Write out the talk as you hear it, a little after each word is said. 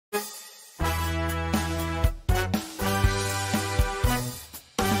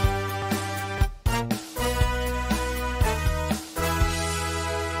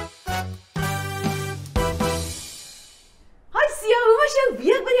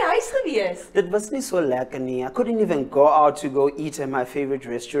wees? Dit was nie so lekker nie. I couldn't even go out to go eat at my favorite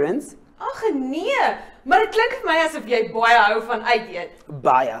restaurants. Ag nee, maar dit klink vir my asof jy baie hou van uit eet.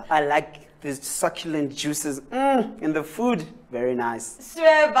 Baie. I like the succulent juices in the food. Very nice. So,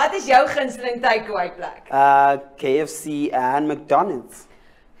 wat is jou gunsteling takeaway plek? KFC and McDonald's.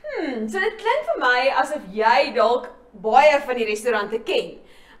 So dit klink vir my asof jy dalk baie van die restaurante ken.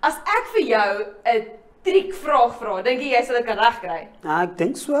 As ek vir jou 'n triekvraag vra, dink jy sal dit kan regkry? Ek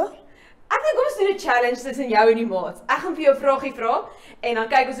dink so. Ek dink ons doen 'n challenge tussen jou en die maats. Ek gaan vir jou 'n vraagie vra en dan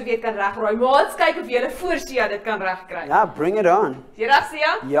kyk ons of jy dit kan regraai. Maats, kyk of jy voor Sia dit kan regkry. Ja, bring it on. Is jy reg,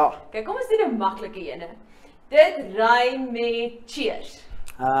 Sia? Ja. Kyk, kom ons doen 'n maklike ene. Dit rym met cheers.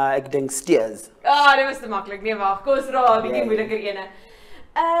 Ek dink steers. Dit was te maklik. Nee, wag. Kom ons raai 'n bietjie moeiliker ene.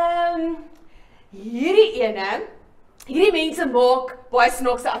 Hierdie mense maak baie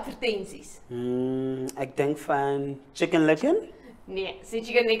snaakse advertensies. Ek dink van chicken licken. Nee, sê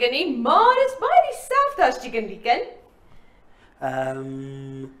chicken licken nie, maar dit is baie dieselfde as chicken licken.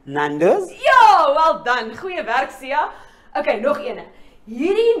 Nando's. Ja, well done. Goeie werk, Sia. Okay, nog ene.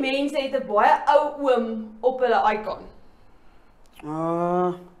 Hierdie mense het 'n baie ou oom op hulle icon.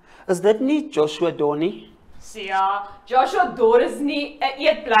 Is dit nie Joshua Donnie? Sia, Joshua Dor is nie 'n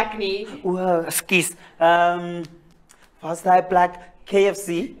eetplek nie. Ekskuus. Was daai plek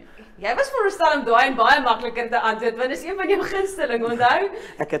KFC? Jy was veronderstel om daai baie makliker te antwoord, want dis een van jou gunsteling, onthou?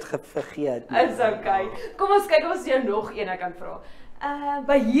 Ek het vergeet. Is okay. Kom ons kyk of ons jou nog een kan vra.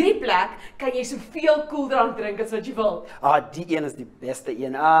 By hierdie plek kan jy soveel koeldrank drink as wat jy wil. Die een is die beste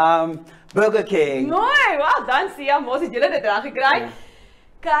een. Burger King. Mooi, well done, Sia. Mos het julle dit reg gekry.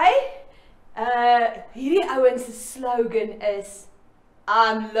 Hierdie ouens se slogan is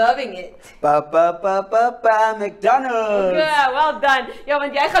I'm loving it. McDonald's. Ja, well done. Ja,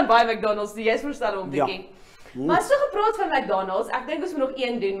 want jy gaan baie McDonald's doen. Jy's verstel om te ken. Maar so gepraat van McDonald's, ek dink ons moet nog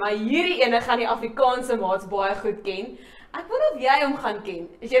een doen, maar hierdie ene gaan die Afrikaanse maats baie goed ken. Ek wonder of jy hom gaan ken.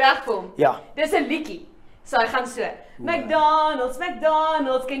 Is jy reg vir hom? Ja. Dis 'n liedjie. So hy gaan so. McDonald's,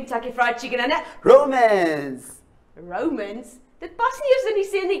 McDonald's, Kentucky Fried Chicken en Romans? Dit pas nie eens in die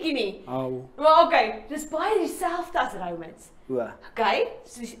sinnetjie nie. Maar okay, dis baie dieselfde as Romans. Okay,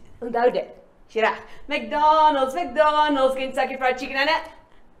 so onthou dit. Is jy reg? McDonald's, McDonald's, Kentucky Fried Chicken en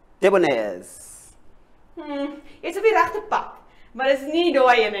Debonair's. Jy's op die regte pad. Maar dis nie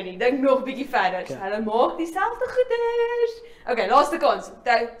daai ene nie. Dink nog bietjie verder. Hulle maak dieselfde goeders. Okay, laaste kans.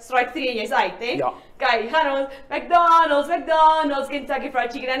 Strike 3 en jy's uit, hè? Ja. Okay, gaan ons. McDonald's, McDonald's, Kentucky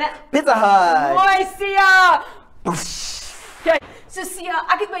Fried Chicken en Pizza Hut. Mooi, Sia. Okay, so Sia,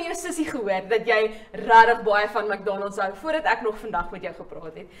 ek het by jou sussie gehoor dat jy regtig baie van McDonald's hou voordat ek nog vandag met jou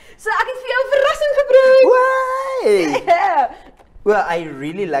gepraat het. So ek het vir jou 'n verrassing gebring. Why? Well, I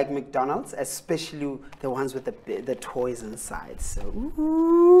really like McDonald's, especially the ones with the toys inside. So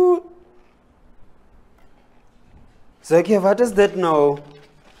okay, wat is dit nou?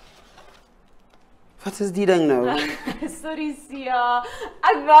 Wat is die ding nou? Sorry, Sia.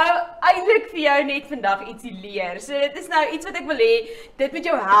 Ek wou eintlik vir jou net vandag ietsie leer. So dit is nou iets wat ek wil hê, dit moet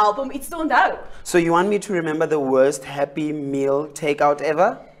jou help om iets te onthou. So you want me to remember the worst Happy Meal takeout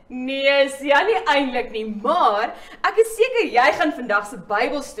ever? Nee, Sia, nie eintlik nie, maar ek is seker jy gaan vandag se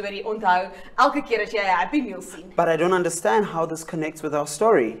Bybelstorie onthou elke keer as jy 'n Happy Meal sien. But I don't understand how this connects with our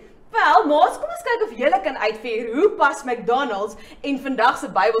story. Wel, maats, kom ons kyk of julle kan uitvind hoe pas McDonald's en vandag se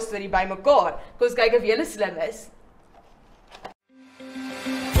Bybelstorie bymekaar. Kom ons kyk of julle slim is.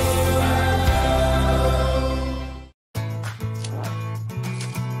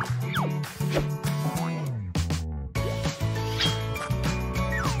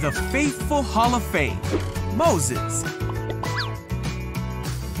 The Faithful Hall of Fame, Moses.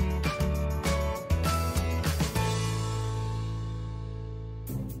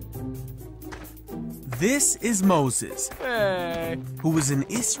 This is Moses, who was an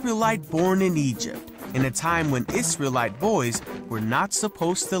Israelite born in Egypt, in a time when Israelite boys were not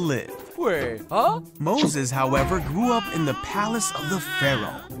supposed to live. Wait, huh? Moses, however, grew up in the palace of the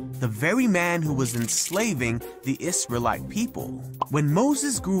Pharaoh, the very man who was enslaving the Israelite people. When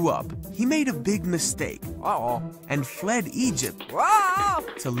Moses grew up, he made a big mistake and fled Egypt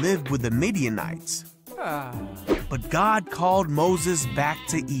to live with the Midianites. But God called Moses back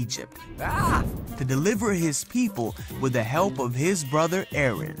to Egypt to deliver his people with the help of his brother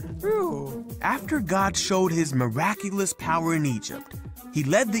Aaron. After God showed his miraculous power in Egypt, he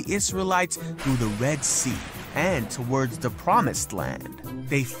led the Israelites through the Red Sea and towards the Promised Land.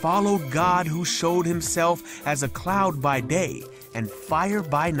 They followed God, who showed himself as a cloud by day and fire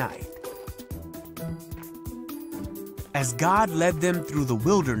by night. As God led them through the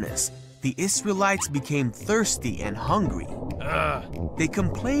wilderness, the Israelites became thirsty and hungry. They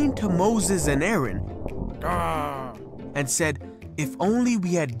complained to Moses and Aaron and said, "If only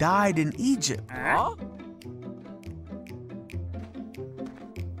we had died in Egypt."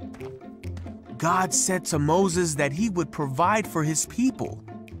 God said to Moses that he would provide for his people.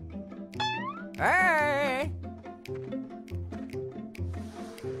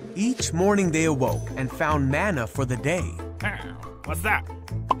 Each morning they awoke and found manna for the day. What's that?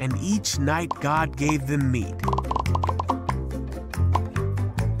 And each night God gave them meat.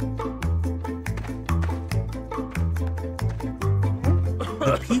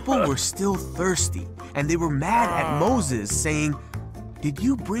 The people were still thirsty, and they were mad at Moses, saying, "Did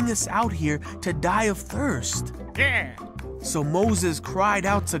you bring us out here to die of thirst?" So Moses cried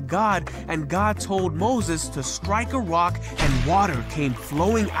out to God, and God told Moses to strike a rock, and water came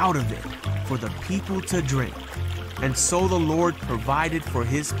flowing out of it for the people to drink. And so the Lord provided for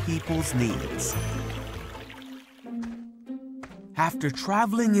his people's needs. After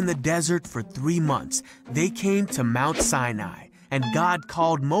traveling in the desert for 3 months, they came to Mount Sinai, and God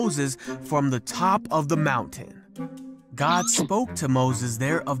called Moses from the top of the mountain. God spoke to Moses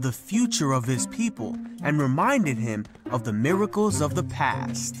there of the future of his people and reminded him of the miracles of the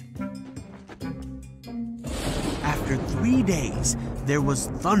past. After 3 days, there was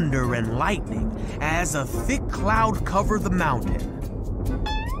thunder and lightning as a thick cloud covered the mountain.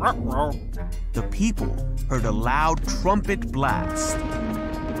 The people heard a loud trumpet blast.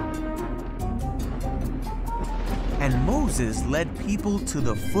 And Moses led people to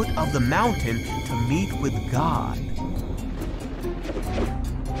the foot of the mountain to meet with God.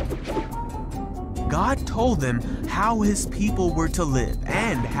 God told them how his people were to live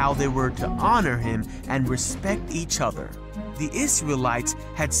and how they were to honor him and respect each other. The Israelites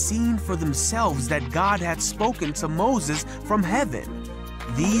had seen for themselves that God had spoken to Moses from heaven.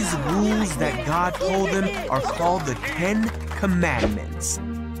 These rules that God told them are called the 10 Commandments.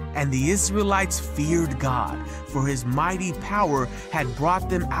 And the Israelites feared God, for his mighty power had brought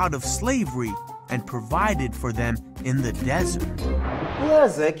them out of slavery and provided for them in the desert.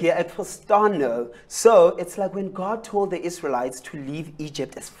 Ek verstaan nou. So, it's like when God told the Israelites to leave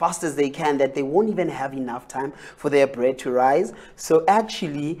Egypt as fast as they can, that they won't even have enough time for their bread to rise. So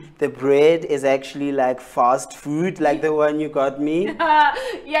actually, the bread is actually like fast food, like the one you got me.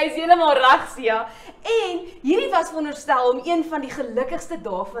 Jy is helemaal reg, Sia. En hierdie was veronderstel om een van die gelukkigste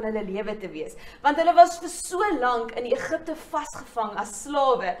dae van hulle lewe te wees, want hulle was vir so lank in Egipte vasgevang as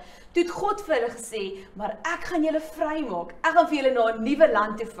slawe. Toe het God vir hulle gesê, maar ek gaan julle vrymaak. Ek gaan vir julle na 'n nuwe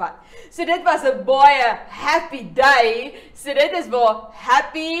land toe vat. So dit was 'n baie happy day. So dit is waar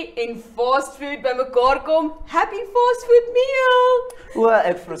happy en fast food bymekaar kom. Happy fast food meal.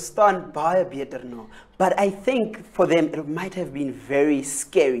 Ek verstaan baie beter nou. But I think for them it might have been very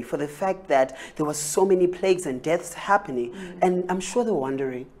scary for the fact that there was so many plagues and deaths happening. And I'm sure they're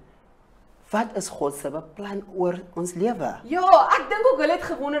wondering, wat is God se plan oor ons lewe? Ja, ek dink ook hulle het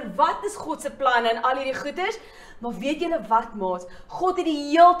gewonder, wat is God se planne in al hierdie goeders? Maar weet julle wat, maat? God het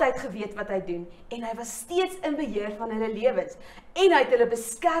die heeltyd geweet wat hy doen en hy was steeds in beheer van hulle lewens. En hy het hulle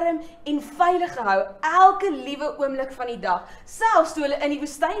beskerm en veilig gehou elke liewe oomblik van die dag, selfs toe hulle in die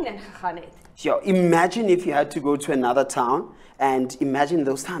woestyn ingegaan het. Yeah, imagine if you had to go to another town, and imagine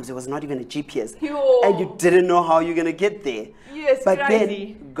those times there was not even a GPS, and you didn't know how you're gonna get there. Yes, but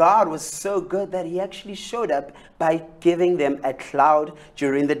crazy. Then God was so good that he actually showed up by giving them a cloud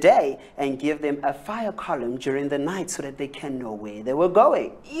during the day and give them a fire column during the night so that they can know where they were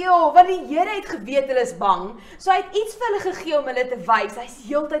going. Jo, want die Here het geweet hulle is bang, so hy het iets vir hulle gegee om hulle te wys. Hy's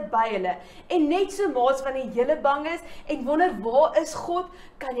heeltyd by hulle. En net so maats wanneer jy bang is en wonder waar is God,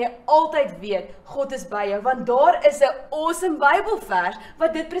 kan jy altyd weet God is by jou, want daar is 'n awesome Bybelvers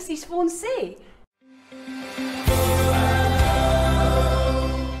wat dit presies vir ons sê.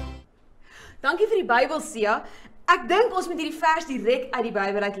 Dankie vir die Bybel, Sia. Ek dink ons moet hierdie vers direk uit die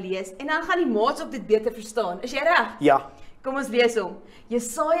Bybel uit lees en dan gaan die maats ook dit beter verstaan. Is jy reg? Ja. Kom ons lees hom.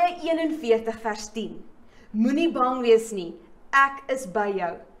 Jesaja 41 vers 10. Moenie bang wees nie, ek is by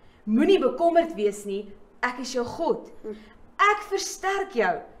jou. Moenie bekommerd wees nie, ek is jou God. Ek versterk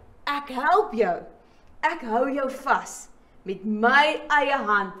jou, ek help jou. Ek hou jou vas. Met my eie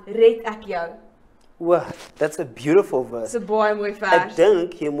hand red ek jou. Wow, that's a beautiful verse. Dis 'n baie mooi vers. Ek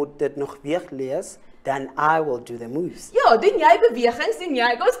dink jy moet dit nog weer lees, then I will do the moves. Ja, doen jy bewegings, doen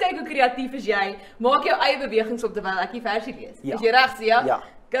jy. Kom ons kyk hoe kreatief is jy. Maak jou eie bewegings op terwyl ek die versie lees. Ja. Is jy reg, Sia? Ja.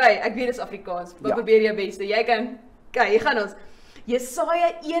 Kyk, ek weet dit is Afrikaans. Maar probeer jou bes. Jy kan kyk, hier gaan ons.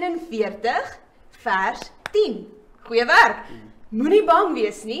 Jesaja 41 vers 10. Goeie werk. Moenie bang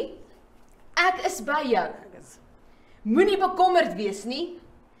wees nie. Ek is by jou. Moenie bekommerd wees nie.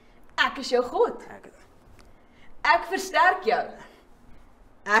 Ek is jou God. Ek versterk jou.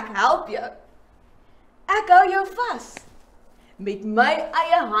 Ek help jou. Ek hou jou vas. Met my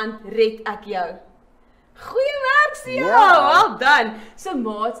eie hand red ek jou. Goeie werk, Sia. Well done. So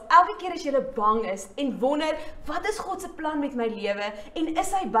maats, elke keer as jy bang is en wonder, wat is God se plan met my lewe en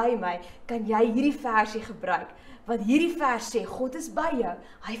is hy by my, kan jy hierdie versie gebruik. Want hierdie vers sê, God is by jou,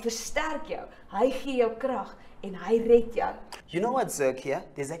 hy versterk jou, hy gee jou krag en hy red jou. You know what, Zerkia?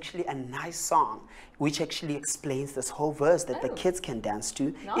 There's actually a nice song which actually explains this whole verse that the kids can dance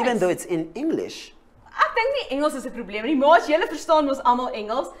to, even though it's in English. Ek dink nie Engels is 'n probleem nie. Maats, julle verstaan mos almal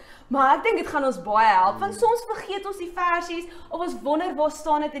Engels, maar ek dink dit gaan ons baie help. Want soms vergeet ons die versies of ons wonder waar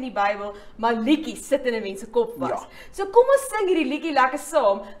staan dit in die Bybel, maar liedjies sit in 'n mens se kop vas. Ja. So kom ons sing hierdie liedjie lekker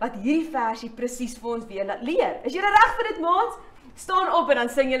saam wat hierdie versie presies vir ons weer laat leer. Is julle reg vir dit, maats? Staan op en dan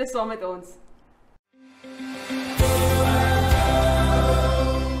sing julle saam met ons.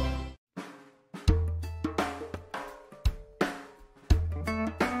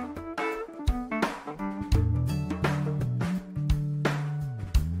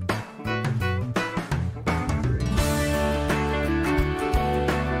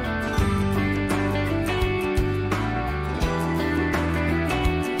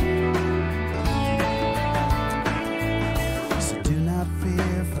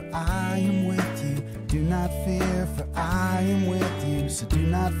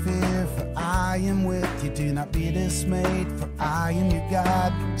 Do not be dismayed, for I am your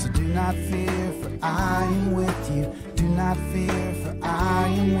God. So do not fear, for I am with you. Do not fear, for I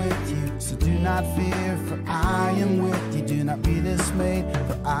am with you. So do not fear, for I am with you. Do not be dismayed,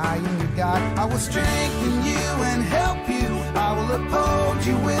 for I am your God. I will strengthen you and help you. I will uphold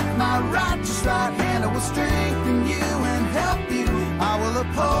you with my righteous right hand. I will strengthen you and help you. I will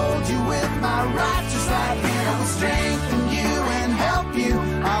uphold you with my righteous right hand. I will strengthen you and help you.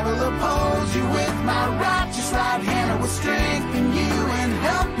 I will uphold you with my righteous right hand. I will strengthen you and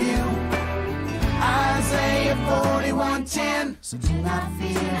help you. Isaiah 41:10. So do not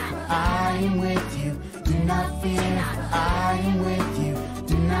fear, for I am with you. Do not fear, for I am with you.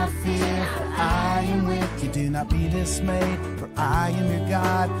 Do not fear, for I am with you. Do not be dismayed, for I am your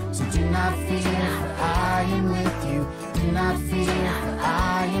God. So do not fear, for I am with you. Do not fear, for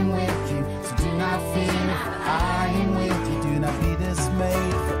I am with you. So do not fear, for I am with you. Do not be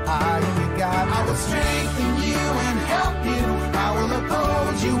dismayed, for I am your God. I will strengthen you and help you. I will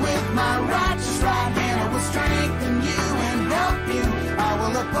uphold you with my righteous right hand. I will strengthen you and help you. I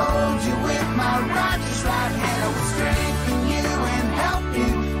will uphold you with my righteous right hand. I will strengthen you and help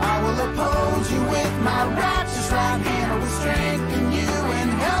you. I will uphold you with my righteous right hand. I will strengthen you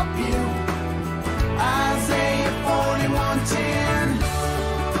and help you. Isaiah 41:10.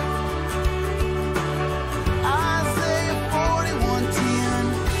 Isaiah 41:10.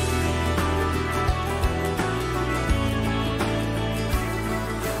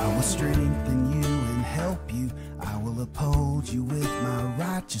 I will strengthen you and help you. I will uphold you with my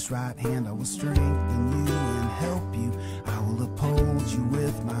righteous right hand. I will strengthen you and help you. I will uphold you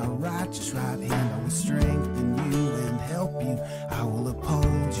with my righteous right hand. I will strengthen you and help you. I will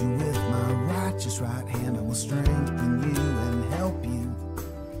uphold you with my righteous right hand. I will strengthen you and help you.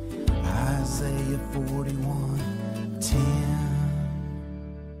 Isaiah 41:10.